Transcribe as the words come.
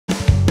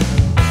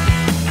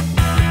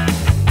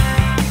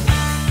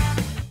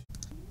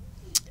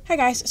Hi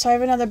guys, so I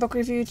have another book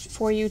review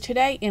for you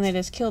today, and it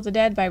is Kill the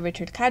Dead by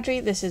Richard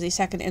Kadrey. This is the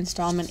second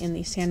installment in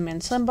the Sandman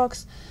Slim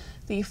books.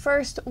 The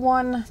first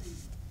one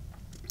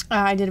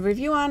I did a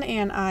review on,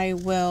 and I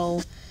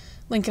will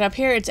link it up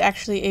here. It's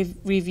actually a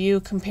review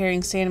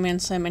comparing Sandman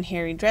Slim and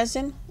Harry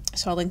Dresden,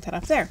 so I'll link that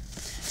up there.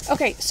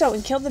 Okay, so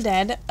in Kill the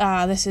Dead,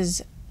 this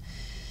is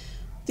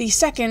the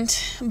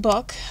second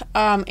book,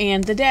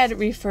 and the dead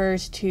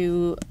refers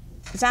to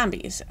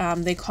zombies.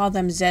 They call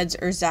them Zeds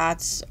or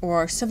Zots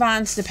or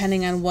Savants,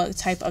 depending on what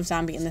type of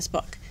zombie in this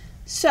book.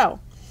 So,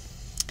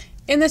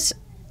 in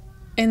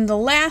the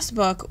last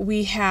book,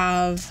 we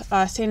have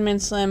Sandman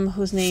Slim,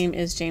 whose name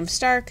is James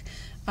Stark,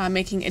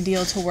 making a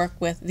deal to work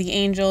with the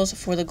Angels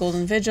for the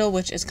Golden Vigil,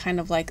 which is kind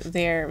of like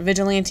their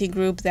vigilante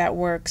group that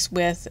works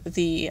with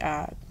the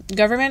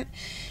government,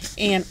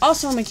 and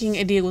also making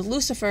a deal with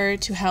Lucifer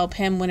to help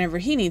him whenever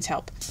he needs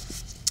help.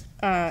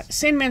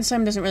 Sandman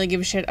Slim doesn't really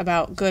give a shit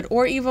about good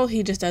or evil.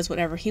 He just does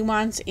whatever he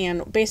wants,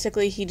 and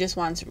basically he just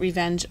wants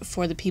revenge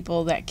for the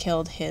people that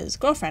killed his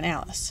girlfriend,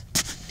 Alice.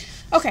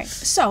 Okay,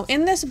 so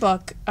in this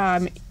book,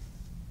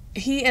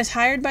 he is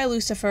hired by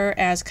Lucifer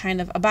as kind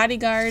of a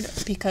bodyguard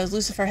because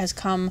Lucifer has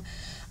come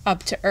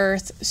up to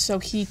Earth so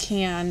he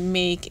can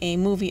make a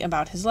movie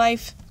about his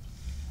life,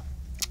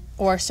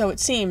 or so it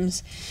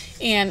seems.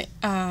 And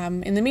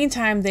in the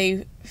meantime,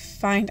 they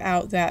find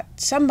out that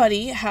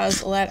somebody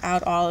has let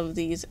out all of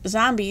these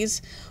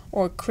zombies,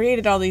 or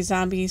created all these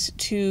zombies,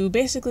 to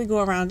basically go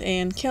around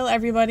and kill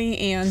everybody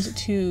and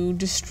to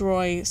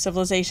destroy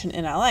civilization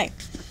in LA.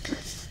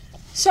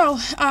 So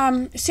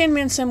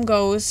Sandman Slim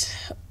goes,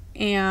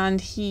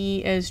 and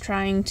he is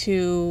trying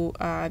to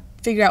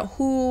figure out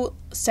who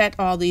set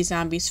all these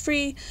zombies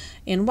free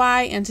and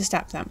why, and to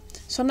stop them.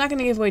 So I'm not going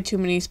to give away too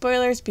many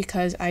spoilers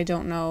because I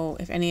don't know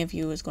if any of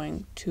you is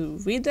going to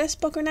read this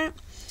book or not.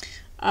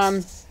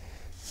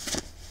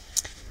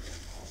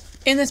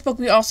 In this book,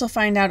 we also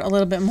find out a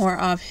little bit more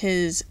of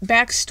his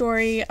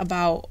backstory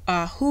about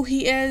who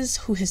he is,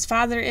 who his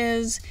father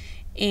is,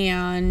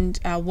 and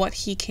what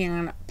he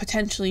can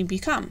potentially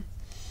become.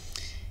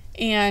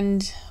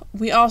 And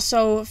we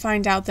also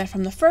find out that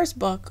from the first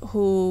book,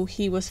 who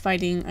he was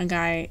fighting a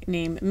guy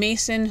named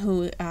Mason,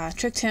 who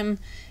tricked him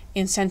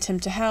and sent him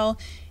to hell,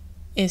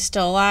 is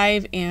still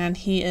alive, and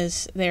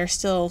they're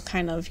still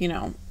kind of,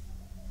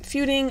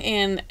 feuding,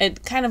 and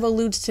it kind of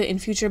alludes to in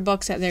future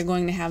books that they're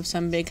going to have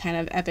some big kind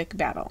of epic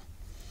battle.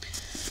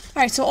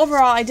 Alright, so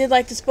overall, I did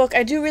like this book.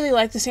 I do really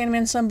like the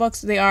Sandman Slim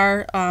books. They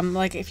are,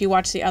 like if you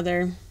watch the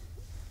other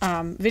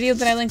video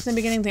that I linked in the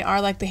beginning, they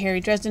are like the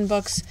Harry Dresden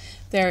books.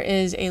 There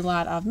is a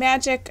lot of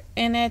magic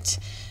in it,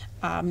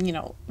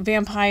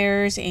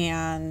 vampires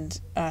and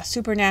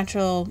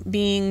supernatural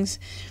beings.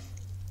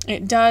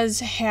 It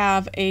does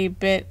have a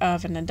bit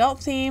of an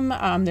adult theme.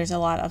 There's a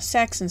lot of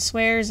sex and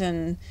swears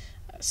and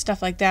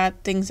stuff like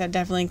that, things that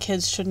definitely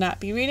kids should not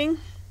be reading.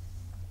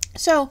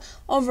 So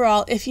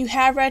overall, if you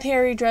have read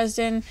Harry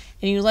Dresden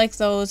and you like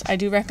those, I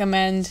do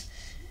recommend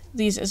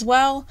these as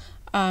well.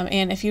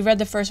 And if you read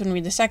the first one,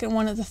 read the second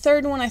one. The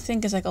third one, I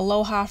think, is like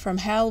Aloha from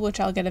Hell, which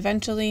I'll get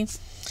eventually.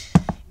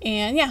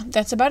 And yeah,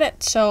 that's about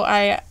it. So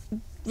I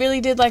really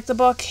did like the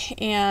book,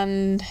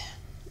 and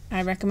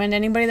I recommend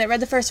anybody that read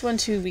the first one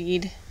to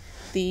read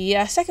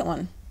the second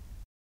one.